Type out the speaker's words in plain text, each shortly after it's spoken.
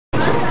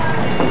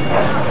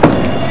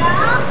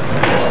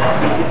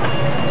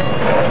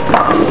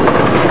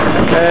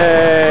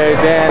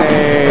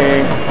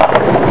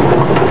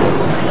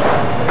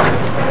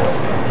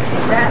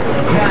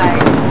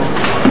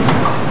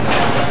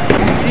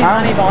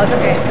Oh, it's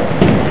okay.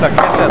 Look,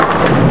 catch up.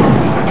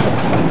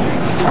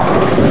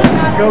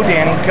 Go,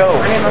 Danny, go.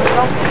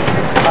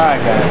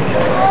 Alright, guys.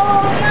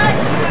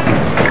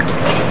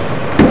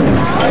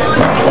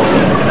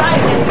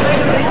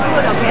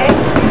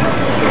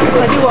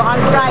 Because you were on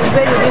strike,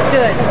 ready to do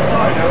good.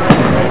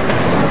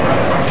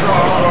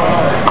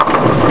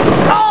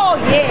 Oh,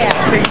 yeah.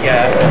 See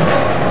ya.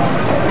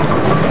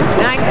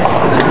 Nice.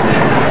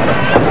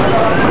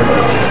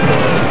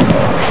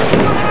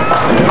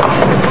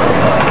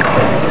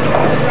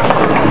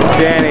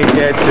 Danny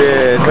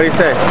catches. What do you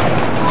say?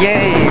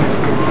 Yay.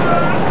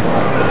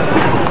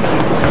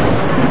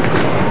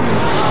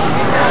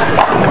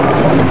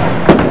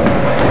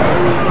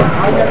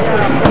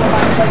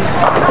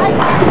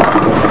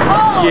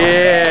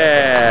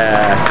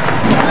 Yeah.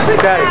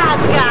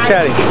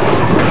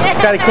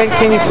 Scotty,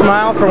 can you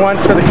smile for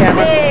once for the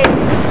camera?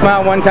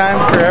 Smile one time,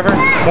 forever,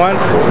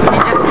 once. He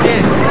just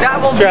did.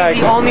 That will be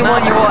the only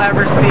one you will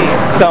ever see.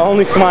 The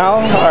only smile?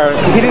 Or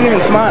he didn't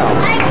even smile.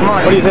 Come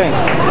on. What do you think?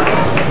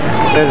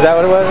 Is that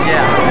what it was?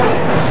 Yeah.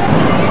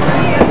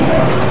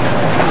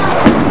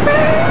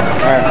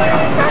 Alright.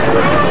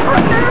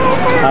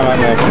 I'm up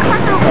next.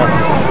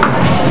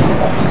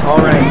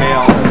 Already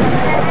nailed.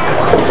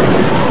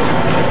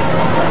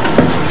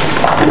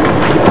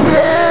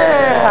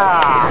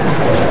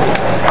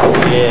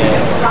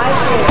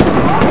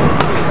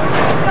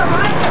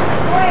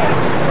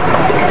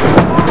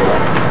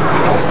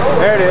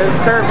 There it is.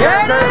 Curve.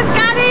 There it is,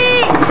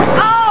 Scotty!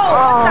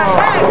 Oh!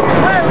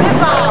 What a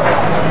rip-off!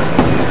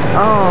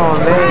 Oh,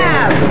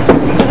 man.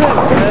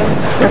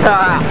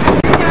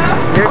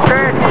 Your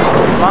turn.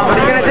 Mom, what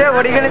are you going to do?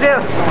 What are you going to do?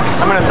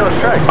 I'm going to throw a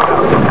strike.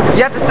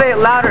 You have to say it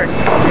louder.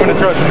 I'm going to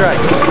throw a strike.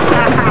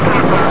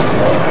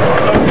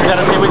 Is that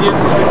okay with you?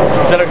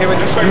 Is that okay with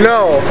you?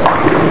 No.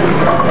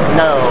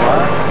 No.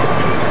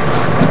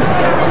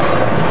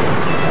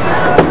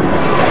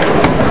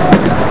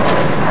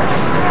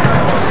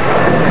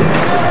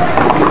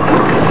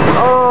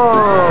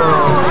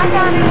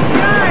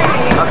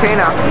 Okay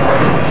now.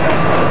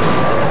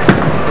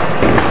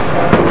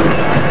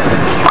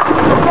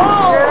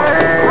 Whoa!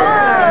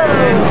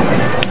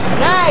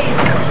 Nice!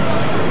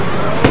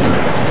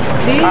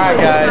 Alright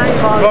guys,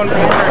 going for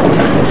the turn.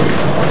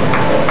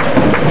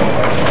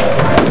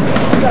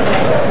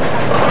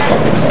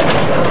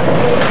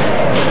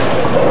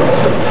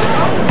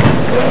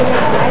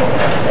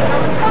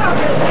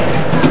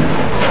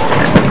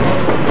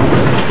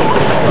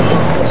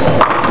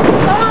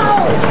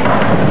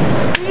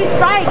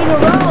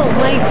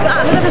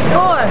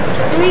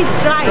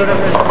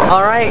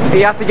 Alright,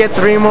 you have to get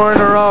 3 more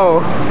in a row.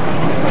 No,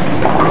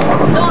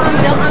 I'm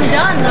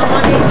done. I'm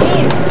on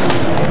 18.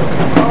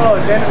 Oh,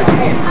 it's the end of the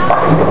game.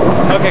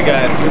 Okay,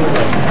 guys.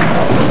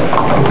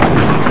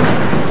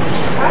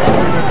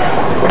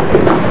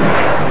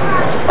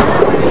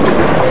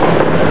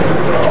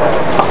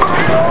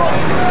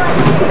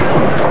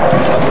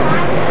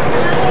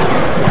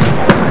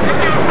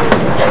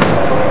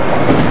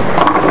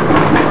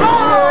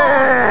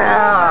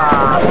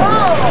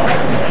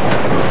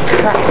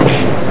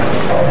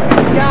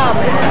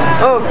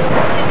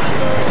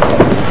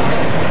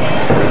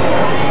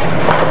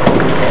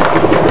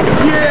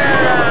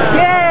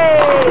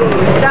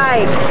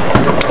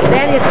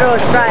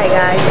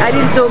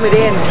 Zoom it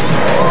in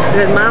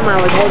because Mama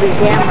was holding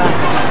camera.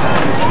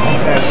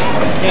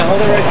 Yeah, hold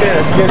it right there.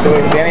 That's good. Do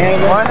it. Danny,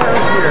 hang it. Why not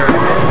here?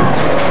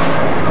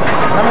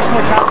 How much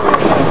more time do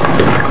we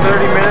have?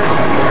 30 minutes.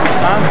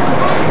 Huh?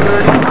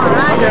 30.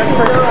 Alright,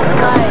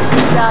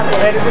 good job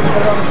there.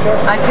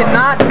 I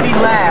cannot be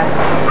last.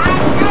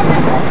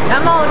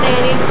 Come on,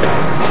 Nanny.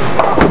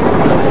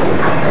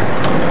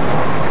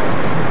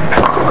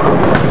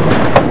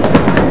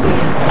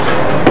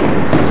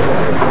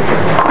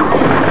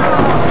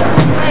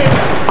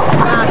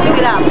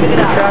 Pick it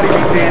up. Scotty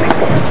beats Danny.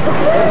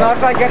 Not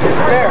if I get to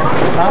spare.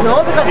 Huh?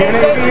 No, because they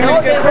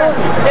won't. Danny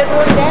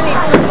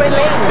to the red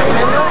lane.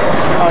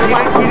 Oh, he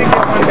didn't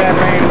get one bad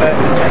lane, but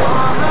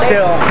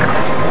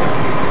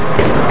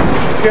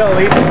still,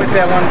 even with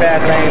that one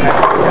bad lane,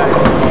 that's good.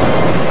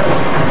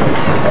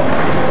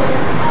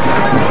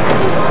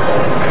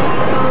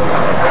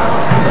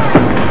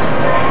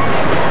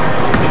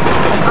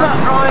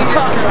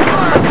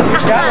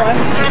 You got one.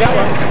 You got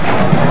one.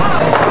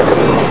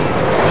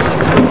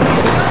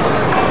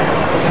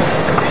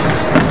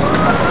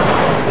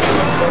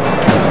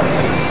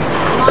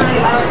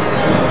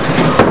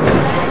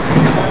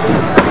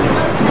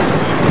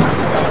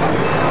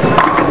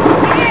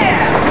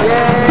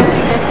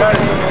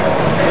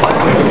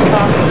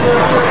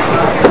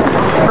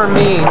 For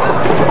me.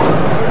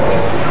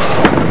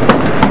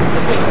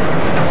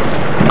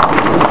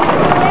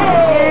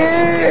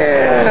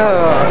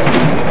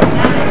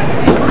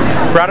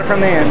 Brought it from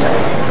the end.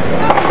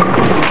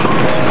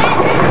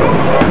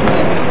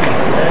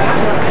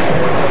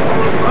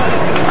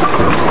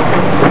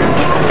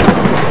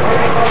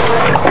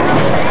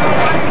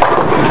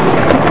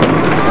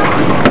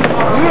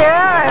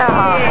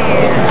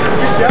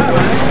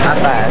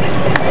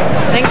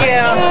 Thank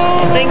you.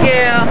 Thank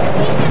you.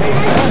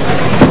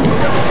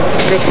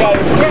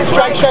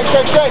 Strike, strike,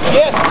 strike, strike.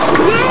 Yes.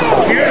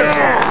 Beautiful.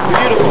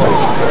 Beautiful.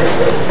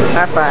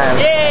 High five.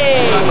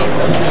 Yay!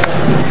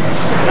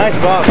 Nice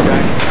ball,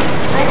 guys.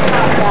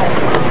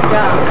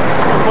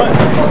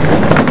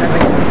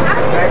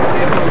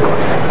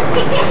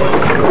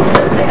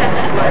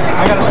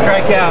 I gotta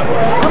strike out.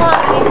 Come on.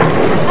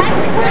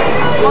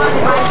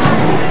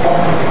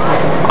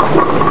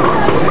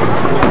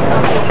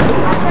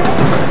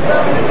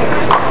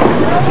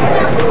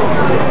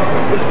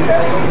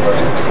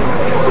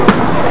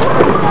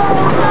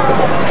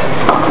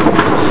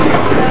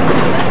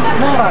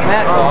 Not on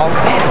that ball.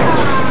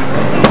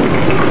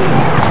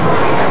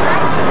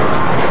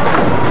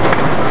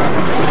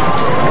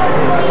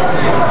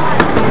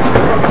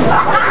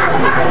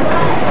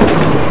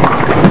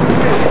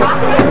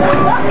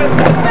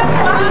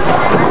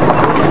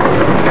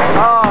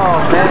 Oh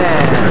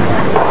man.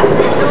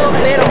 Too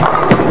little.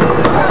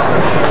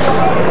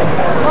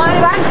 Come on,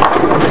 Ivan.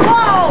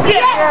 Whoa!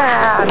 Yes!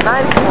 Yeah,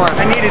 nice one.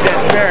 I needed that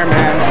spare,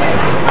 man.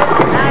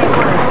 Nice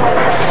one.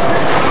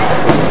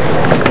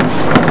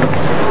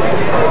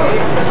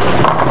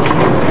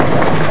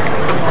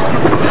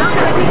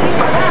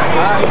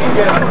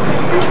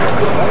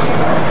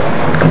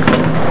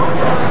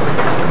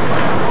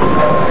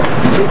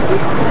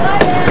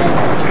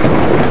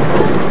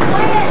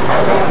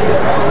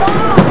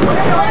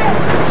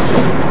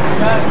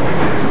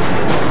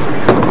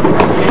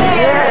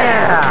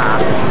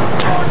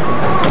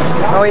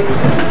 Oh wait.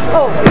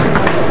 Oh.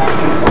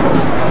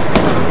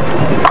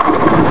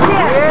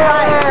 Yes,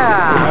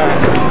 Yeah.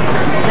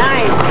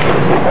 nice.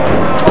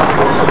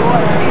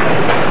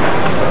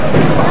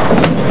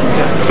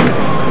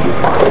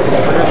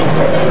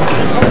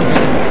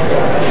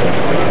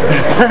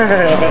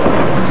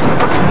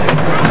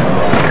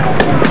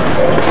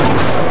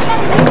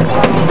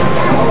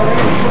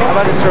 How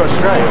about just throw a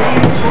strike?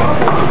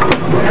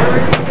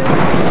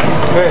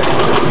 Good.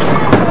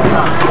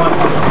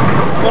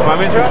 Want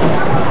me to throw?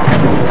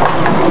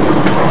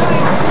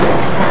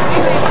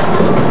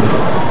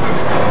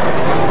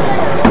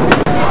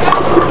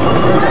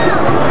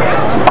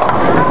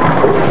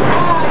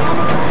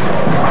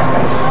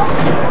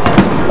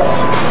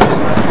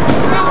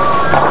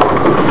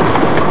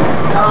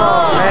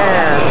 Oh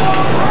man.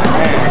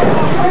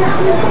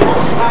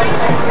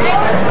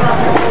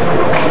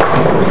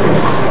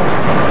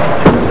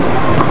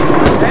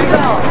 There you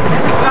go.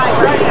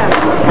 Right.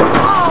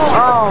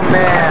 Oh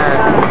man.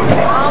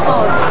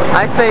 Almost.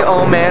 I say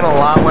oh man a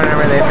lot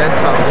whenever they miss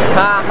something.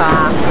 Ha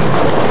ha.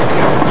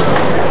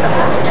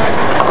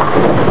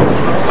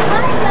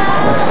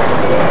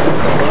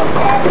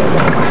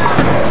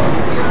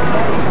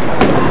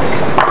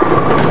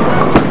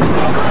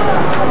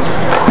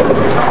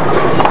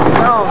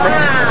 Oh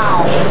man.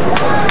 Wow.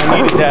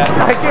 I needed that.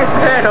 I just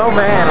said oh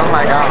man. Oh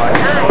my god.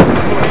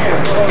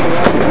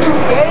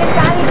 Get it,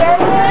 Scotty, get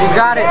it. You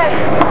got it.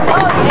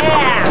 Oh,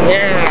 yeah.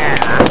 Yeah.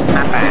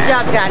 Good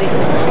job, Scotty.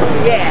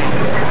 Yeah.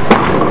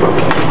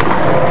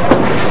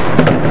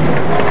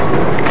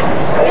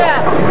 Yeah.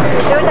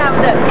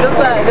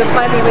 Look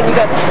funny when you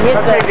got hit.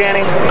 Okay,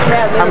 Danny.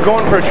 Yeah, I'm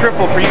going for a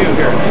triple for you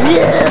here.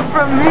 Yeah,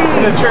 from me.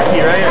 This is a turkey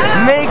right here.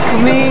 Make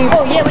me.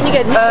 Oh, yeah, when you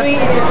get three,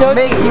 turkey.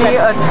 Make me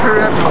a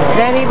triple.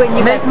 Danny, when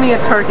you Make me a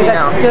turkey you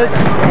now. got turkey.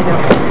 I know.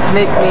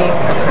 Make me a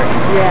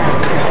turkey. Yeah.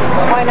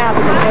 Why not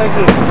with the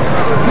turkey?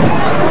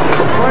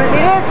 Want to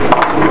see this?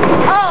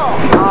 Oh!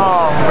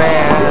 Oh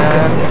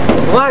man.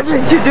 Why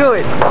didn't you do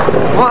it?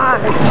 Why?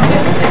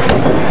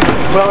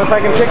 Well, if I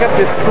can pick up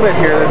this split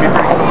here, that'd be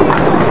pretty cool.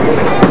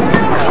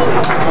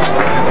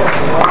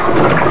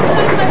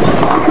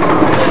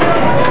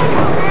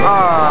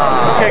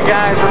 Okay,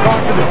 guys, we're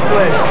going for the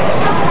split.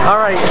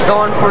 Alright,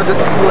 going for the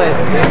split.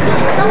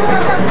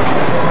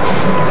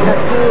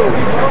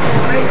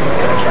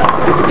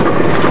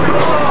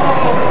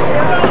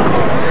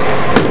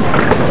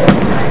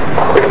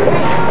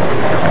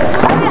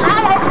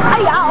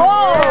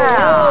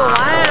 Oh,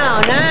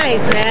 wow.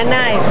 Nice, man.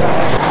 Nice.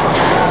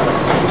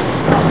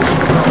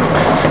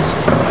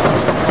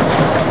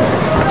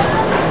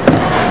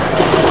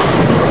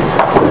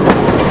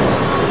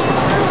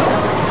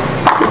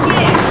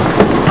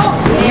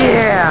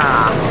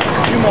 Yeah.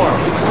 Two more.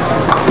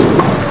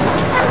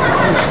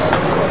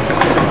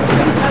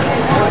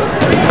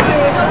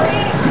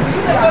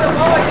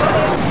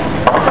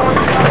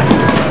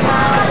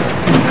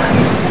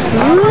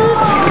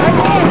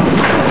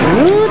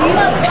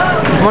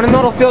 Wanna know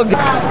it'll feel good?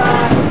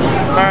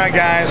 Alright,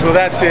 guys, well,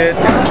 that's it.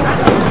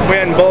 We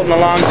hadn't bowled in a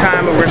long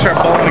time, but we're going to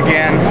start bowling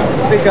again.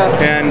 Speak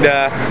up. And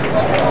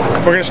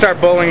we're going to start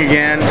bowling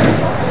again.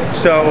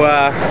 So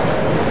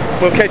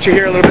we'll catch you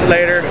here a little bit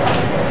later.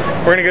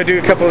 We're going to go do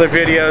a couple of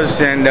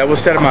videos and we'll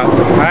set them up.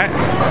 Alright?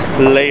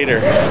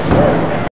 Later.